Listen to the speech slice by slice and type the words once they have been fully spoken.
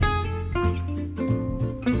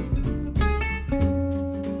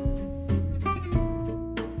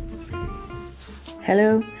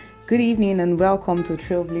Hello, good evening, and welcome to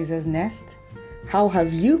Trailblazers Nest. How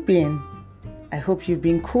have you been? I hope you've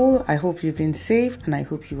been cool, I hope you've been safe, and I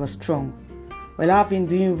hope you are strong. Well, I've been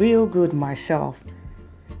doing real good myself,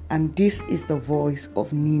 and this is the voice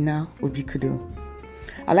of Nina Obikudo.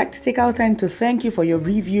 I'd like to take our time to thank you for your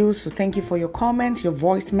reviews, to thank you for your comments, your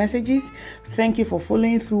voice messages. Thank you for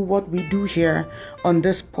following through what we do here on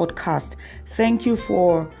this podcast. Thank you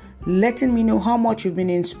for letting me know how much you've been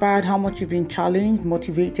inspired, how much you've been challenged,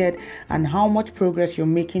 motivated, and how much progress you're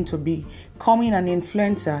making to becoming an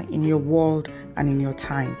influencer in your world and in your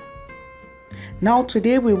time. Now,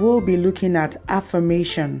 today we will be looking at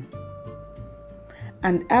affirmation.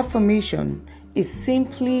 And affirmation is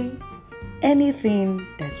simply anything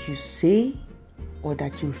that you say or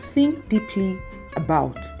that you think deeply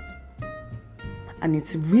about. And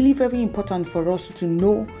it's really very important for us to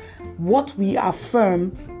know what we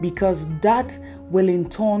affirm, because that will in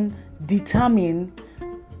turn determine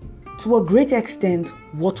to a great extent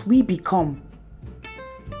what we become.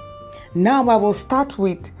 Now I will start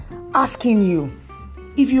with asking you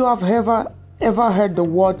if you have ever heard the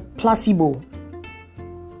word placebo.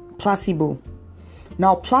 Placebo.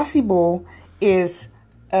 Now, placebo is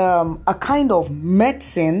a kind of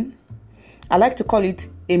medicine. I like to call it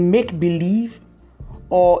a make-believe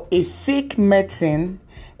or a fake medicine.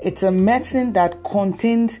 It's a medicine that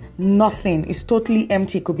contains nothing. It's totally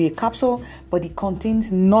empty. It could be a capsule, but it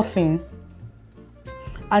contains nothing.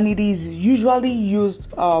 And it is usually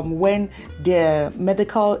used when the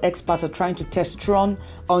medical experts are trying to test run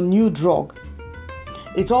a new drug.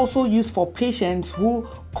 It's also used for patients who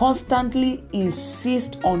constantly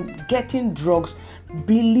insist on getting drugs,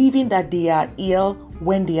 believing that they are ill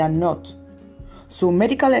when they are not. So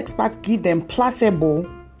medical experts give them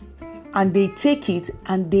placebo, and they take it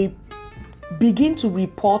and they begin to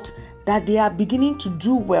report that they are beginning to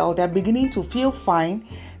do well, they're beginning to feel fine,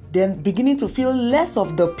 they're beginning to feel less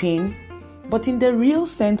of the pain. But in the real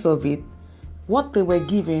sense of it, what they were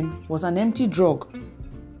given was an empty drug.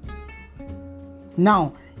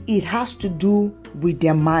 Now, it has to do with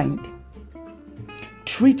their mind.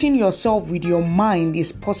 Treating yourself with your mind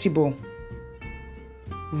is possible.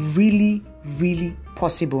 Really, really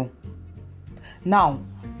possible. Now,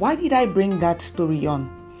 why did I bring that story on?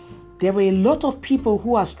 There were a lot of people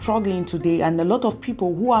who are struggling today, and a lot of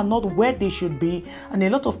people who are not where they should be, and a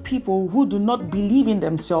lot of people who do not believe in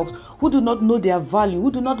themselves, who do not know their value,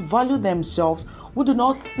 who do not value themselves, who do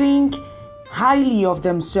not think highly of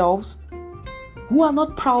themselves, who are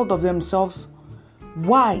not proud of themselves.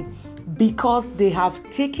 Why? Because they have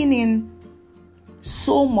taken in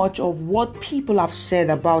so much of what people have said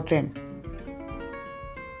about them.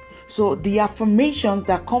 So the affirmations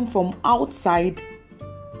that come from outside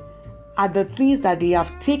are the things that they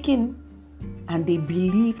have taken, and they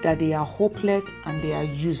believe that they are hopeless and they are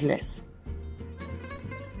useless.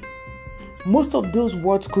 Most of those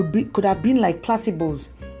words could have been like placebos,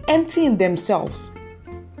 empty in themselves.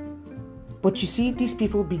 But you see, these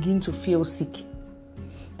people begin to feel sick.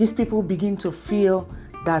 These people begin to feel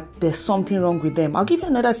that there's something wrong with them. I'll give you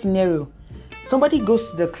another scenario. Somebody goes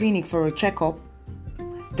to the clinic for a checkup.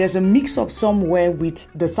 There's a mix-up somewhere with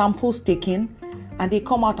the samples taken, and they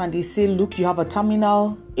come out and they say, look, you have a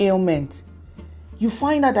terminal ailment. You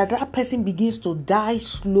find out that that person begins to die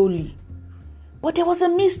slowly. But there was a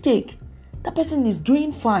mistake. That person is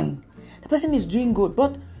doing fine. The person is doing good.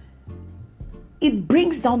 But it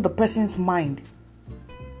brings down the person's mind.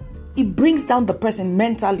 It brings down the person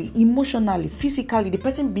mentally, emotionally, physically. The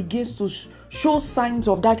person begins to show signs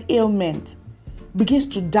of that ailment, begins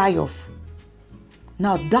to die off.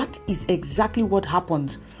 Now, that is exactly what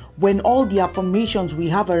happens when all the affirmations we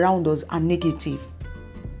have around us are negative.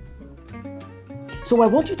 So I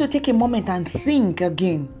want you to take a moment and think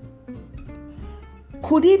again.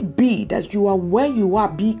 Could it be that you are where you are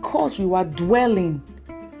because you are dwelling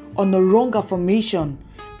on a wrong affirmation,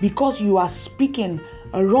 because you are speaking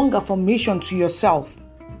a wrong affirmation to yourself?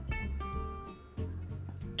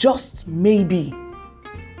 Just maybe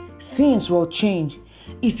things will change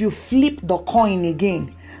if you flip the coin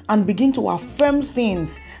again and begin to affirm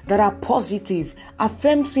things that are positive,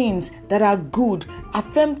 affirm things that are good,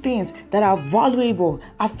 affirm things that are valuable,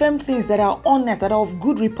 affirm things that are honest, that are of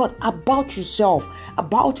good report about yourself,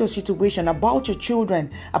 about your situation, about your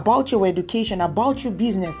children, about your education, about your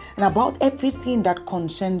business, and about everything that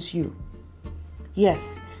concerns you.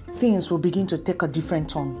 Yes, things will begin to take a different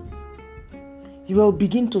turn. You will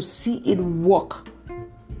begin to see it work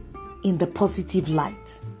in the positive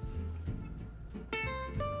light.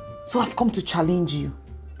 So I've come to challenge you.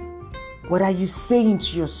 What are you saying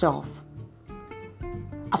to yourself?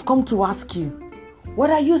 I've come to ask you, what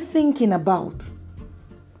are you thinking about?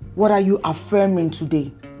 What are you affirming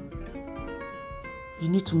today? You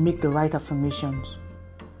need to make the right affirmations.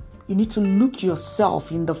 You need to look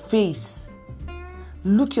yourself in the face.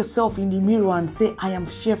 Look yourself in the mirror and say, I am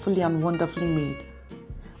fearfully and wonderfully made.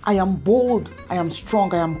 I am bold, I am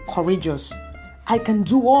strong, I am courageous. I can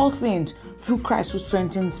do all things through Christ who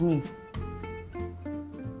strengthens me.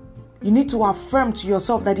 You need to affirm to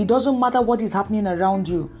yourself that it doesn't matter what is happening around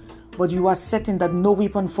you, but you are certain that no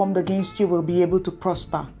weapon formed against you will be able to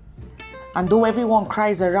prosper. And though everyone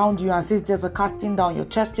cries around you and says there's a casting down, your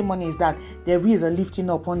testimony is that there is a lifting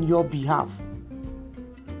up on your behalf.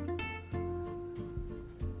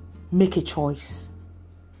 Make a choice.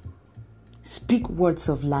 Speak words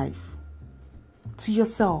of life to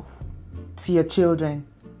yourself, to your children,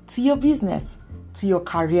 to your business, to your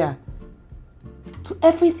career, to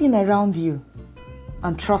everything around you.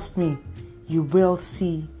 And trust me, you will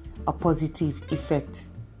see a positive effect.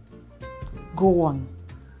 Go on.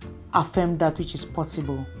 Affirm that which is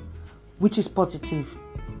possible, which is positive,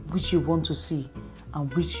 which you want to see,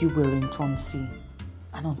 and which you will in turn see.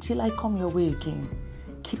 And until I come your way again,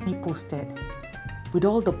 keep me posted with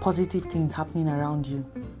all the positive things happening around you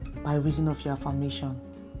by reason of your affirmation.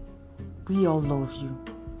 We all love you.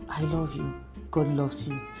 I love you. God loves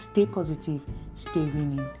you. Stay positive. Stay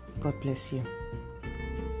winning. God bless you.